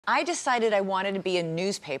I decided I wanted to be a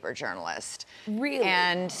newspaper journalist. Really?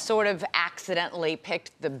 And sort of accidentally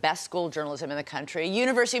picked the best school of journalism in the country,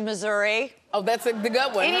 University of Missouri. Oh, that's the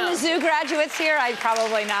good one. Any Mizzou graduates here?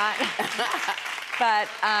 Probably not. But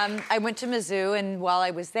I went to Mizzou, and while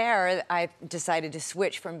I was there, I decided to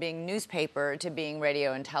switch from being newspaper to being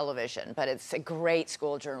radio and television. But it's a great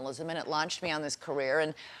school of journalism, and it launched me on this career.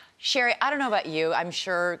 And Sherri, I don't know about you. I'm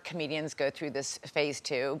sure comedians go through this phase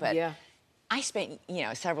too, but yeah. I spent,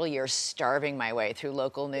 several years starving my way through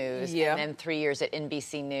local news, and then 3 years at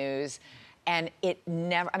NBC News. And it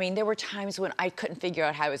never, there were times when I couldn't figure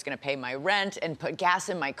out how I was going to pay my rent and put gas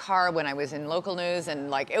in my car when I was in local news, and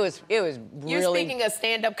like it was really. You're speaking of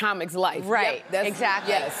stand-up comics life, right? Yep,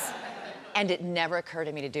 exactly. Yes. And it never occurred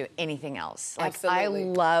to me to do anything else. Like, absolutely. I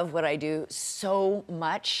love what I do so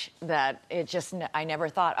much that I never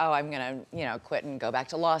thought, oh, I'm gonna, quit and go back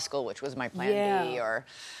to law school, which was my plan B, or.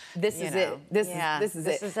 This is it. This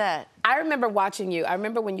is it. I remember watching you. I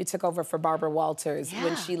remember when you took over for Barbara Walters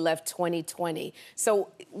when she left 2020. So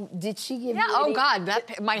did she give you oh any, God,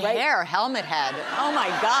 my hair, helmet head. Oh my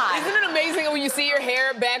God. Isn't it amazing when you see your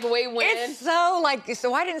hair back way when? It's so so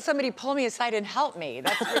why didn't somebody pull me aside and help me?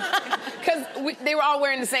 Because they were all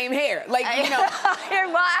wearing the same hair. Like,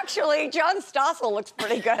 well, actually, John Stossel looks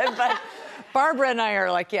pretty good, but Barbara and I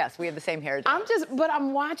are like, yes, we have the same hair. But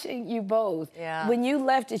I'm watching you both. Yeah. When you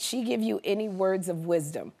left, did she give you any words of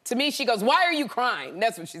wisdom? To me, she goes, "Why are you crying?"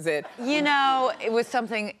 That's what she said. It was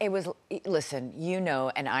something, listen,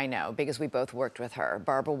 and I know, because we both worked with her.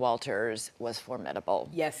 Barbara Walters was formidable.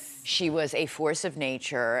 Yes. She was a force of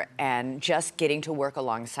nature, and just getting to work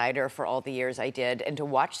alongside her for all the years I did, and to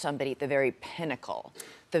watch somebody at the very pinnacle,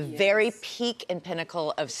 the very peak and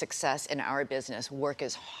pinnacle of success in our business, work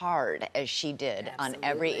as hard as she did on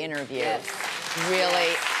every interview.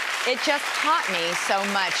 Really, it just taught me so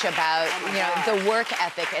much about the work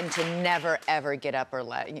ethic, and to never ever give up or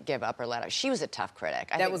let up. She was a tough critic.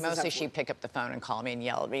 I think mostly she'd pick up the phone and call me and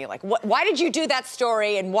yell at me like, "Why did you do that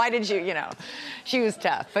story? And why did you?" She was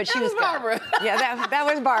tough, but she was Barbara. Yeah, that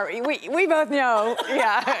was Barbara. We both know.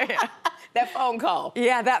 Yeah. That phone call.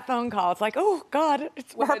 Yeah, that phone call. It's like, oh God,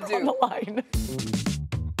 it's Barbara on the line.